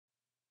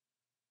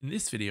In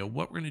this video,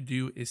 what we're going to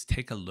do is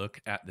take a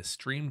look at the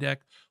Stream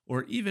Deck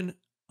or even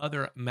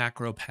other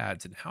macro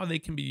pads and how they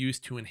can be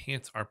used to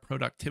enhance our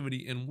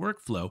productivity and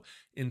workflow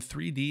in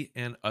 3D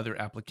and other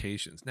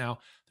applications. Now,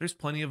 there's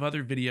plenty of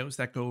other videos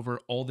that go over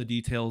all the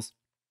details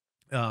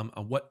on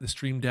what the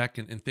Stream Deck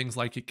and things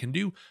like it can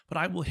do, but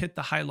I will hit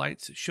the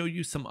highlights, show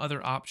you some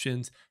other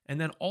options,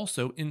 and then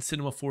also in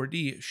Cinema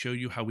 4D, show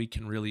you how we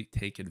can really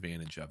take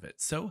advantage of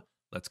it. So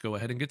let's go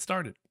ahead and get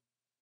started.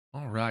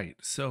 All right.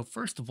 So,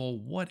 first of all,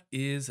 what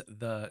is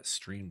the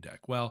Stream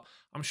Deck? Well,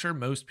 I'm sure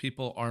most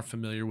people are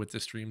familiar with the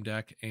Stream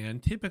Deck,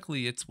 and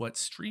typically it's what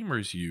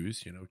streamers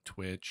use,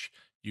 Twitch,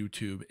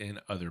 YouTube,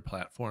 and other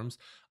platforms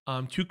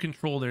to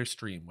control their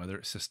stream, whether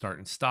it's to start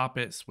and stop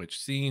it, switch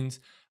scenes,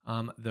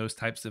 those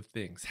types of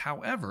things.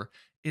 However,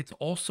 it's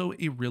also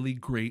a really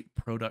great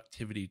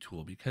productivity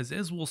tool because,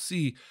 as we'll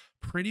see,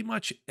 pretty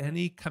much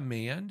any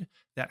command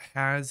that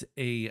has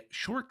a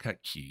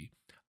shortcut key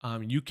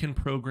you can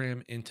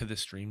program into the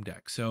Stream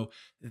Deck. So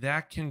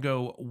that can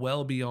go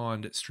well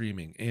beyond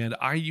streaming. And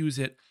I use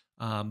it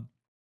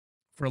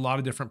for a lot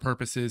of different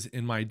purposes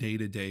in my day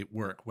to day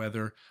work,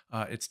 whether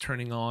it's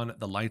turning on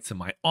the lights in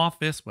my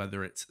office,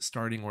 whether it's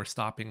starting or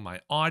stopping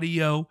my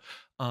audio,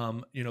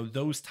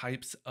 those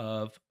types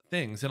of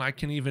things. And I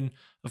can even,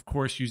 of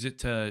course, use it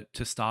to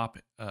stop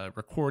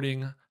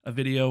recording a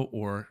video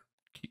or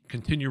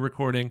continue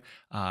recording.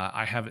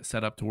 I have it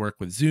set up to work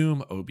with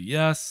Zoom,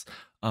 OBS,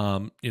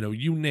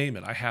 you name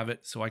it. I have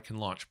it so I can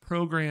launch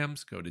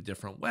programs, go to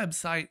different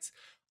websites,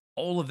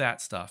 all of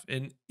that stuff.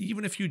 And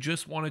even if you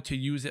just wanted to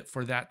use it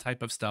for that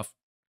type of stuff,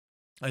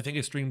 I think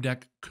a Stream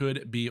Deck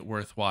could be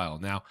worthwhile.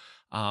 Now,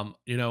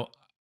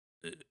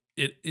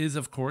 it is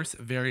of course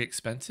very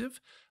expensive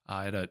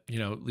at at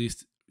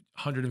least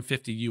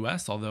 150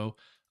 US. Although,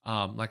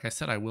 like I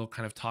said, I will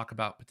kind of talk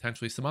about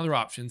potentially some other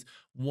options.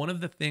 One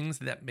of the things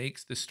that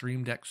makes the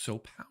Stream Deck so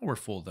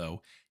powerful,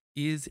 though,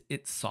 is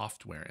its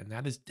software. And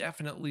that is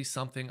definitely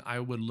something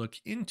I would look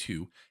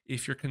into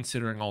if you're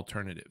considering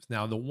alternatives.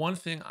 Now, the one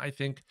thing I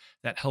think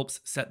that helps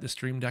set the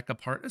Stream Deck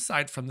apart,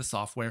 aside from the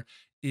software,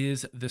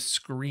 is the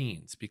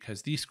screens,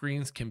 because these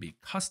screens can be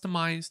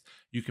customized.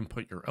 You can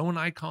put your own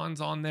icons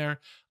on there,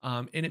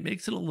 and it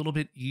makes it a little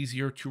bit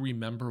easier to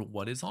remember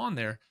what is on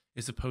there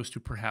as opposed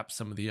to perhaps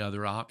some of the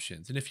other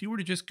options. And if you were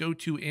to just go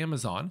to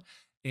Amazon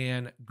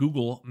and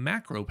Google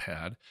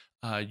MacroPad,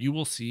 you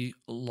will see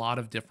a lot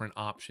of different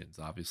options.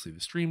 Obviously, the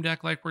Stream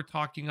Deck, like we're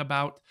talking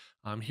about.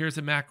 Here's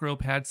a macro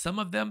pad. Some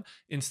of them,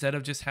 instead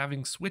of just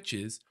having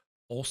switches,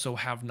 also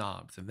have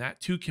knobs. And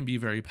that too can be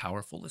very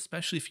powerful,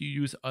 especially if you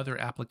use other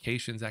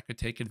applications that could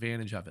take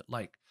advantage of it,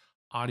 like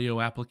audio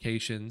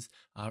applications,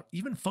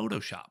 even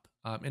Photoshop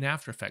and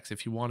After Effects.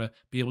 If you want to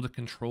be able to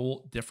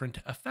control different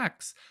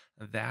effects,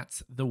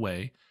 that's the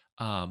way.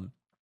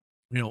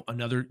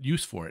 Another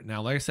use for it.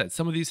 Now, like I said,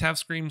 some of these have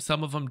screens,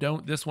 some of them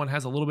don't. This one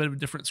has a little bit of a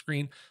different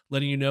screen,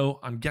 letting you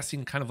know, I'm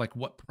guessing, kind of like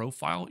what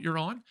profile you're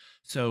on.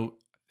 So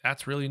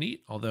that's really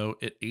neat. Although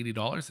at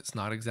 $80, it's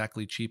not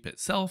exactly cheap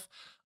itself.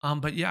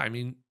 But yeah, I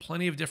mean,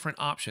 plenty of different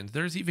options.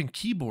 There's even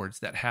keyboards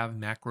that have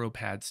macro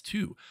pads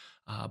too.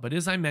 But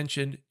as I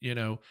mentioned,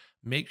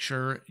 make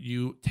sure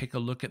you take a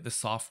look at the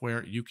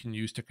software you can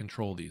use to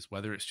control these,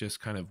 whether it's just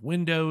kind of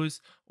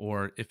Windows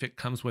or if it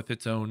comes with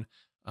its own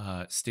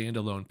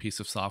standalone piece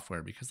of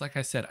software. Because, like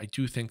I said, I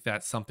do think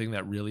that's something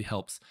that really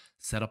helps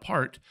set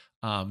apart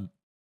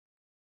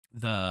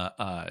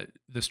the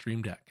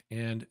Stream Deck.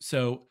 And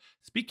so,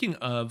 speaking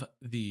of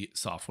the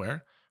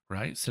software,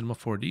 right? Cinema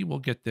 4D, we'll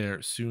get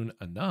there soon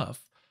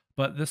enough.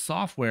 But the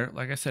software,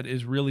 like I said,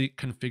 is really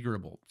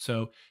configurable.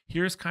 So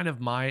here's kind of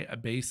my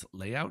base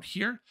layout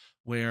here,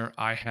 where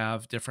I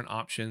have different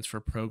options for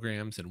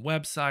programs and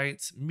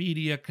websites,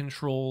 media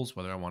controls,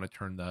 whether I want to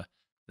turn the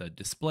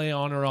display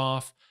on or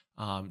off,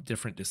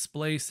 different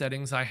display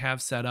settings I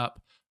have set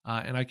up.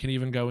 And I can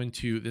even go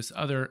into this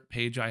other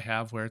page I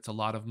have where it's a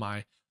lot of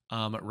my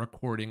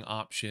recording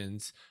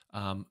options,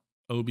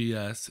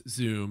 OBS,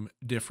 Zoom,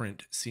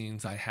 different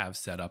scenes I have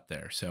set up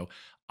there. So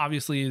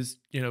obviously, as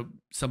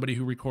somebody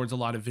who records a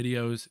lot of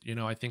videos,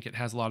 I think it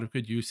has a lot of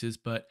good uses.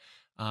 But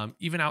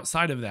even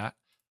outside of that,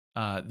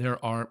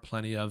 there are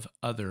plenty of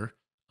other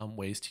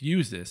ways to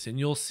use this. And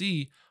you'll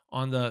see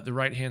on the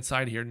right hand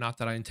side here, not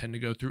that I intend to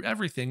go through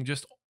everything,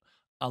 just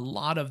a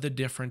lot of the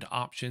different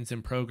options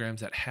and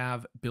programs that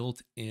have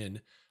built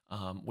in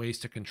ways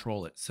to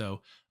control it.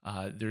 So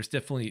there's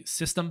definitely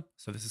system.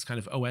 So this is kind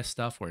of OS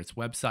stuff where it's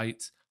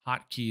websites,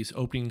 hotkeys,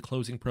 opening and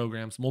closing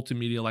programs,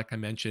 multimedia, like I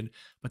mentioned,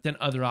 but then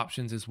other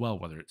options as well,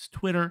 whether it's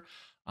Twitter,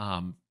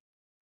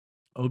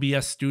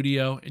 OBS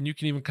Studio, and you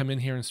can even come in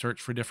here and search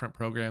for different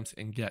programs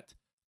and get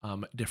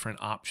different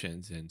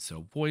options. And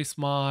so voice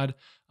mod,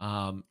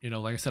 like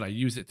I said, I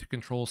use it to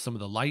control some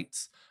of the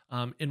lights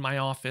in my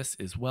office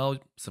as well.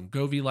 Some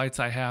Govee lights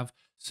I have.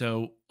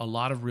 So a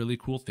lot of really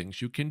cool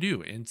things you can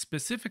do. And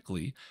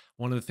specifically,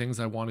 one of the things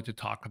I wanted to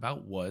talk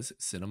about was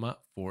Cinema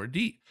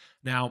 4D.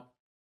 Now,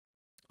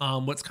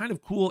 what's kind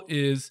of cool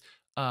is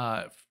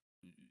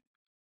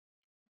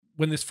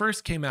when this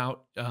first came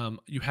out,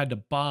 you had to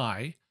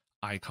buy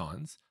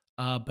icons.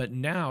 but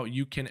now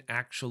you can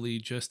actually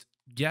just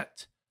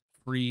get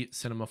free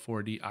Cinema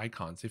 4D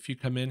icons. If you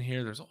come in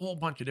here, there's a whole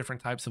bunch of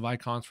different types of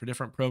icons for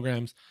different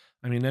programs.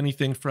 I mean,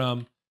 anything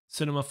from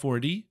Cinema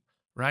 4D,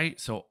 right?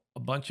 So a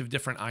bunch of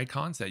different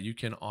icons that you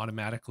can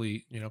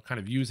automatically, kind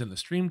of use in the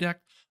Stream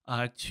Deck,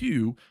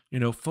 to,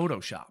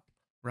 Photoshop,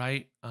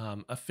 right?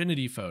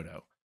 Affinity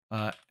Photo,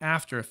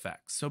 After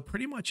Effects. So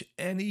pretty much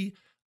any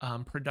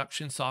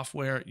production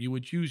software you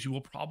would use, you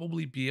will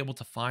probably be able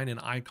to find an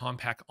icon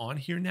pack on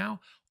here now.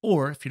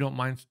 Or if you don't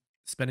mind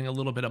spending a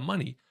little bit of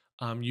money,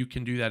 you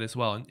can do that as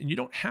well. And you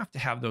don't have to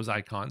have those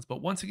icons.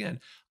 But once again,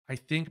 I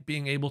think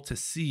being able to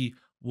see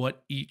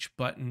what each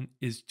button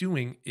is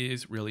doing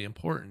is really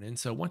important. And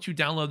so once you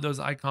download those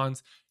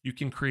icons, you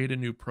can create a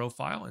new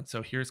profile. And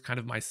so here's kind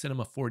of my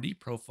Cinema 4D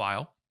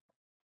profile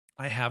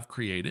I have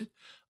created.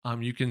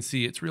 You can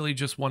see it's really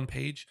just one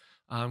page,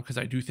 because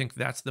I do think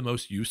that's the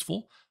most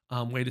useful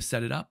way to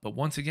set it up. But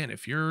once again,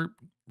 if you're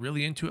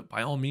really into it,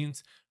 by all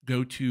means,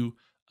 go to,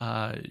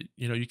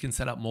 you can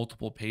set up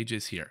multiple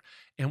pages here.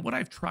 And what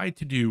I've tried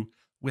to do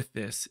with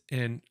this,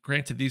 and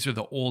granted, these are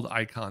the old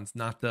icons,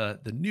 not the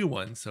new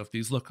ones. So if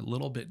these look a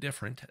little bit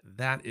different,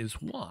 that is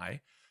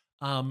why.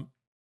 Um,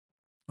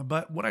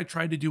 but what I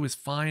tried to do is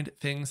find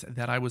things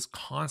that I was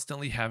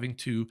constantly having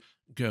to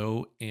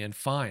go and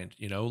find,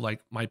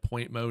 like my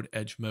point mode,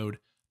 edge mode,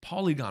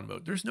 polygon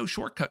mode. There's no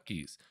shortcut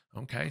keys.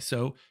 Okay.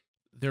 So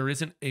there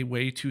isn't a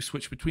way to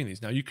switch between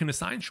these. Now you can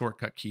assign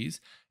shortcut keys,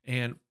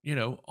 and,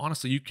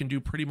 honestly, you can do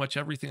pretty much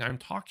everything I'm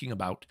talking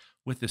about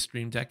with the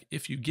Stream Deck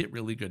if you get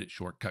really good at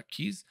shortcut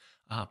keys.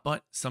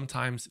 But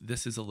sometimes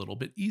this is a little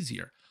bit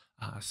easier.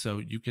 So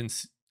you can,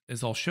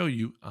 as I'll show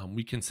you,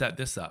 we can set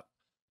this up.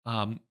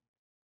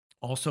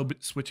 Also,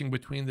 switching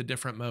between the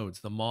different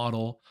modes, the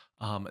model,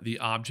 the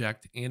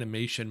object,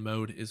 animation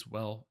mode as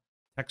well,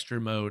 texture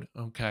mode,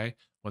 okay?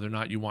 Whether or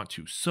not you want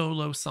to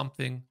solo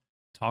something,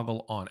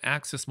 toggle on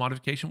axis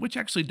modification, which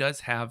actually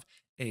does have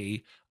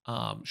a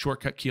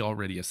shortcut key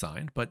already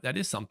assigned, but that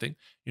is something,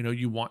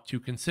 you want to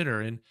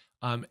consider. And,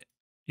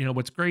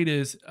 what's great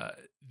is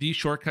these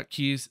shortcut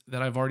keys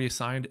that I've already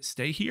assigned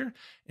stay here.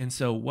 And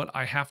so what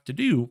I have to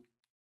do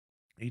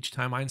each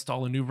time I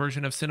install a new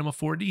version of Cinema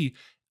 4D,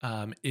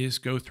 is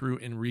go through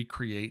and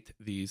recreate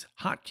these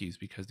hotkeys,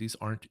 because these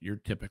aren't your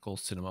typical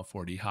Cinema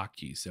 4D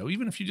hotkeys. So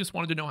even if you just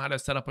wanted to know how to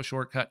set up a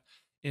shortcut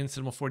in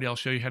Cinema 4D, I'll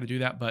show you how to do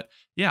that. But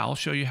yeah, I'll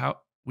show you how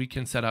we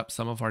can set up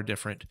some of our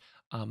different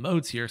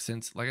modes here,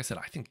 since, like I said,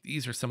 I think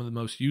these are some of the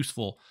most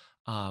useful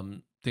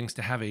things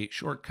to have a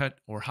shortcut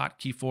or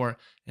hotkey for,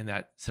 and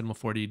that Cinema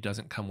 4D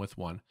doesn't come with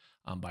one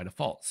by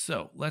default.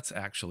 So let's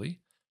actually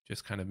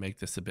just kind of make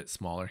this a bit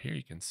smaller here.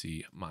 You can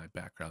see my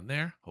background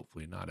there,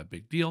 hopefully not a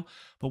big deal.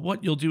 But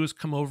what you'll do is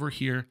come over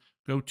here,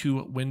 go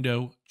to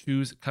Window,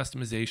 choose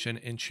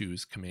Customization, and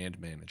choose Command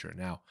Manager.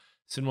 Now,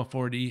 Cinema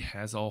 4D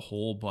has a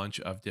whole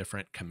bunch of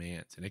different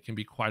commands, and it can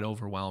be quite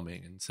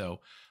overwhelming. And so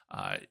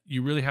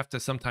you really have to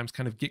sometimes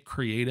kind of get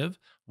creative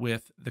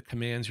with the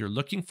commands you're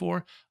looking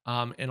for,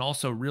 and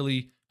also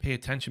really pay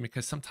attention,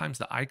 because sometimes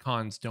the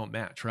icons don't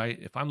match, right?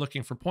 If I'm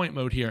looking for point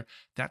mode here,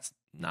 that's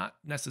not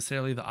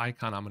necessarily the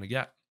icon I'm going to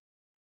get.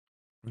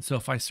 And so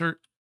if I search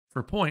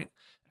for point,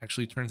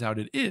 actually turns out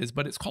it is,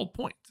 but it's called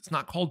point. It's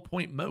not called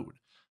point mode.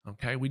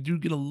 Okay, we do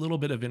get a little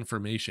bit of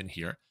information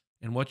here.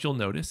 And what you'll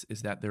notice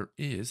is that there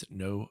is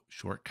no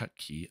shortcut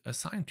key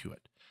assigned to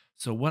it.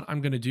 So what I'm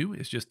going to do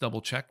is just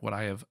double check what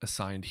I have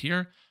assigned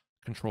here.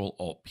 Control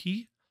Alt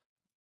P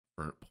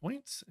for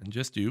points, and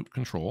just do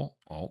Control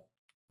Alt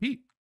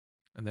P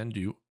and then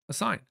do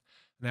assign.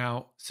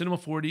 Now, Cinema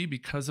 4D,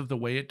 because of the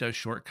way it does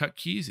shortcut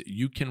keys,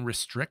 you can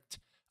restrict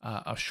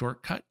a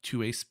shortcut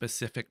to a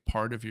specific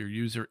part of your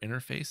user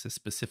interface, a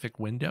specific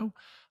window.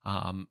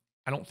 I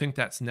don't think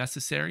that's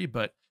necessary,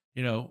 but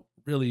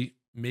really,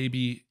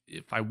 maybe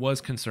if I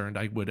was concerned,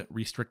 I would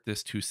restrict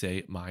this to,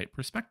 say, my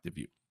perspective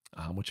view,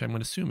 which I'm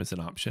going to assume is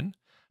an option.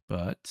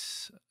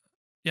 But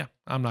yeah,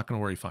 I'm not going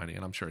to worry finding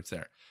it. I'm sure it's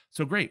there.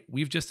 So great,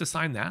 we've just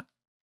assigned that.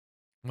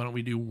 Why don't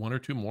we do one or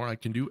two more? I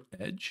can do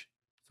edge,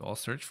 so I'll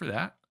search for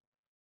that.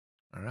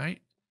 All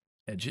right.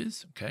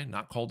 Edges, okay,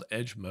 not called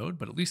edge mode,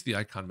 but at least the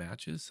icon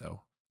matches.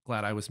 So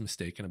glad I was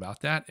mistaken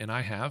about that. And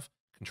I have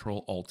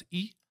Control Alt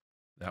E.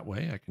 That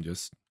way I can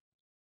just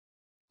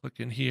click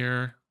in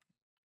here,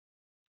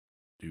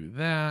 do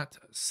that,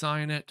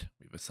 assign it.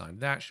 We've assigned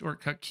that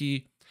shortcut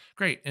key.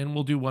 Great. And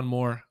we'll do one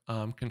more,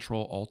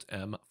 Control Alt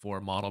M for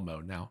model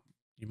mode. Now,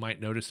 you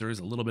might notice there is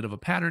a little bit of a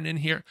pattern in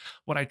here.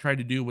 What I tried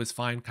to do was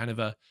find kind of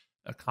a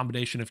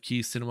combination of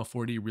keys Cinema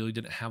 4D really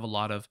didn't have a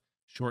lot of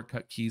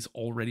shortcut keys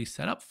already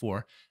set up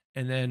for,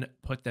 and then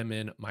put them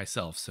in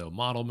myself. So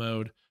model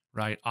mode,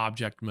 right?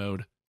 Object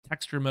mode,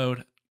 texture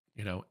mode,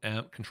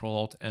 Control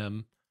Alt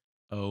M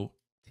O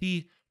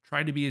T.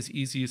 Try to be as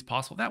easy as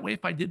possible. That way,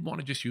 if I did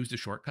want to just use the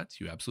shortcuts,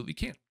 you absolutely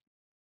can.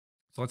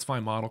 So let's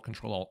find model,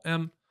 Control Alt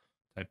M,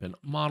 type in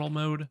model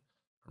mode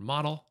or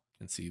model,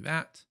 you can see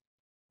that.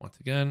 Once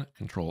again,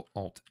 Control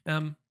Alt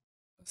M,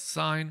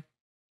 assign,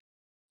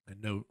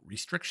 and no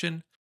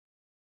restriction.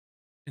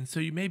 And so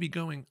you may be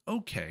going,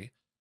 okay,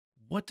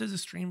 what does a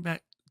Stream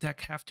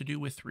Deck have to do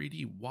with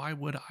 3D? Why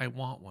would I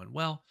want one?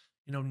 Well,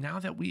 now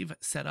that we've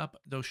set up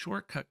those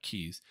shortcut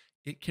keys,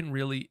 it can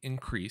really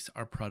increase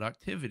our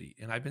productivity.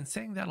 And I've been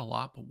saying that a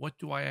lot, but what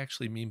do I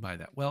actually mean by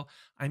that? Well,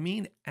 I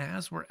mean,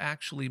 as we're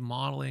actually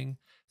modeling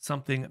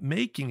something,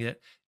 making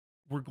it,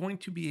 we're going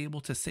to be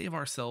able to save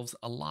ourselves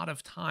a lot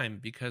of time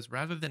because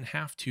rather than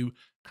have to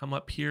come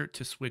up here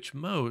to switch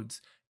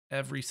modes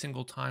every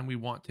single time we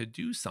want to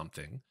do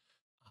something,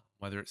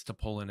 whether it's to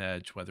pull an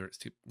edge, whether it's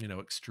to,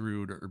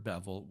 extrude or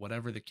bevel,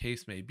 whatever the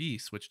case may be,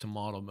 switch to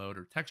model mode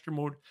or texture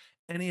mode,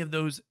 any of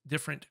those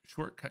different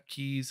shortcut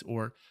keys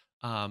or,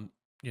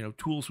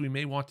 tools we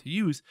may want to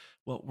use,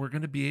 well, we're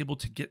going to be able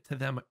to get to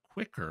them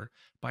quicker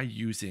by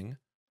using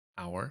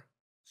our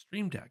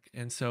Stream Deck.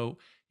 And so,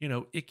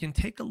 it can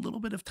take a little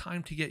bit of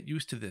time to get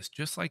used to this,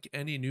 just like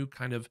any new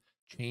kind of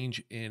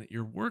change in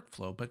your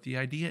workflow. But the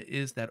idea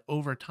is that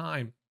over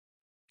time,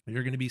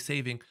 you're going to be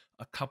saving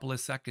a couple of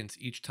seconds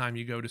each time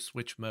you go to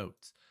switch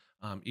modes,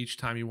 each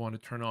time you want to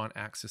turn on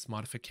axis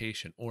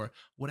modification or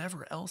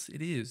whatever else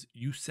it is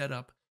you set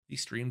up the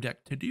Stream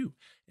Deck to do.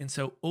 And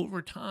so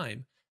over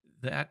time,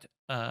 that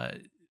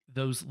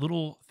those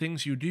little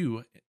things you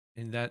do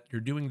and that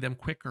you're doing them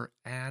quicker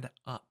add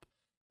up.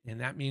 And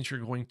that means you're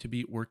going to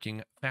be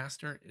working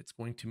faster. It's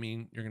going to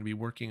mean you're going to be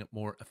working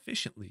more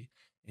efficiently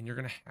and you're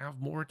going to have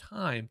more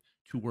time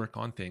to work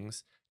on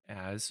things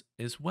as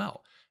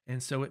well.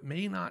 And so it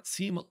may not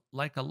seem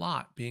like a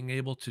lot being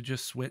able to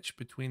just switch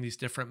between these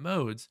different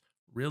modes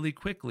really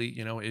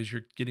quickly, as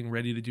you're getting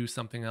ready to do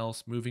something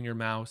else, moving your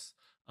mouse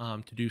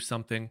to do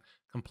something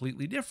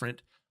completely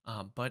different.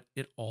 But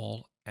it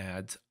all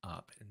adds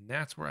up. And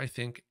that's where I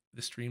think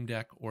the Stream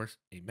Deck or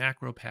a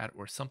macro pad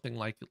or something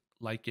like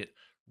it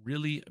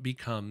really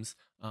becomes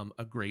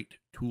a great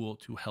tool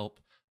to help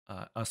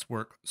us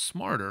work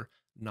smarter,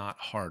 not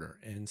harder.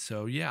 And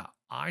so, yeah,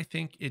 I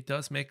think it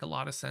does make a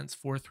lot of sense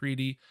for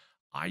 3D.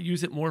 I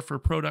use it more for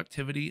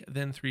productivity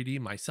than 3D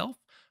myself,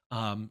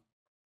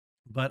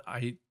 but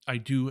I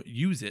do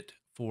use it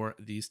for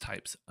these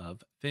types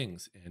of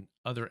things and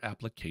other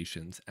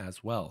applications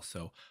as well.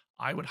 So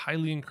I would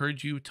highly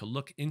encourage you to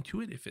look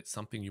into it if it's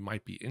something you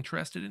might be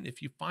interested in.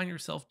 If you find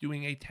yourself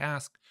doing a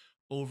task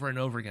over and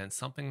over again,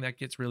 something that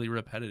gets really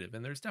repetitive.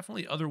 And there's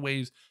definitely other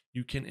ways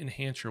you can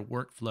enhance your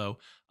workflow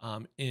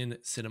in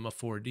Cinema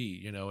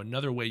 4D.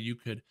 Another way you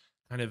could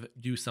kind of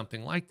do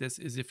something like this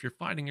is if you're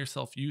finding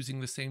yourself using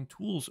the same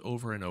tools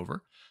over and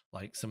over,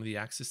 like some of the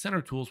Axis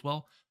Center tools,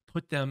 well,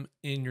 put them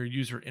in your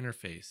user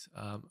interface.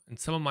 In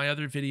some of my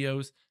other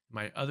videos,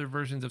 my other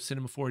versions of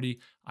Cinema 4D,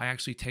 I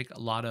actually take a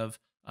lot of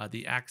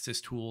the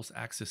Axis tools,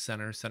 Axis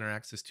Center, Center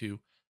Axis 2,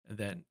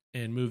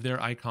 and move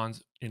their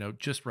icons,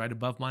 just right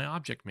above my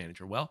object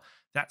manager. Well,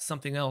 that's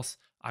something else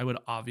I would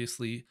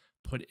obviously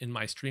put in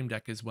my Stream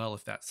Deck as well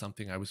if that's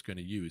something I was going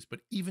to use.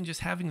 But even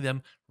just having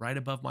them right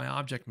above my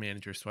object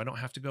manager so I don't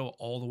have to go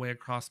all the way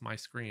across my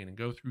screen and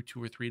go through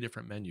 2 or 3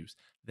 different menus,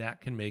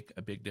 that can make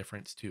a big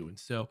difference too. And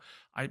so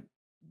I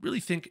really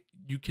think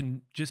you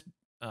can just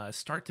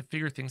start to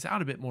figure things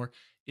out a bit more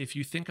if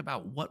you think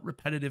about what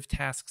repetitive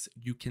tasks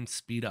you can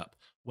speed up,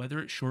 whether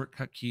it's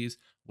shortcut keys,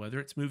 whether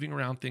it's moving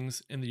around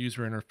things in the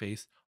user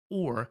interface,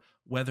 or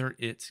whether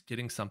it's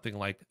getting something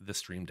like the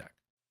Stream Deck.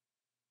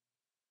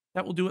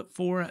 That will do it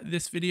for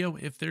this video.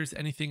 If there's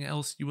anything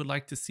else you would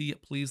like to see,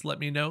 please let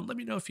me know. Let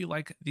me know if you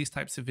like these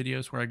types of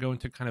videos where I go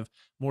into kind of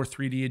more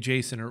 3D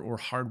adjacent or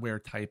hardware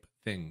type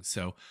things.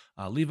 So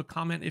leave a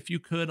comment if you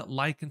could,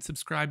 like and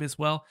subscribe as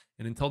well.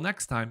 And until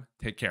next time,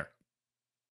 take care.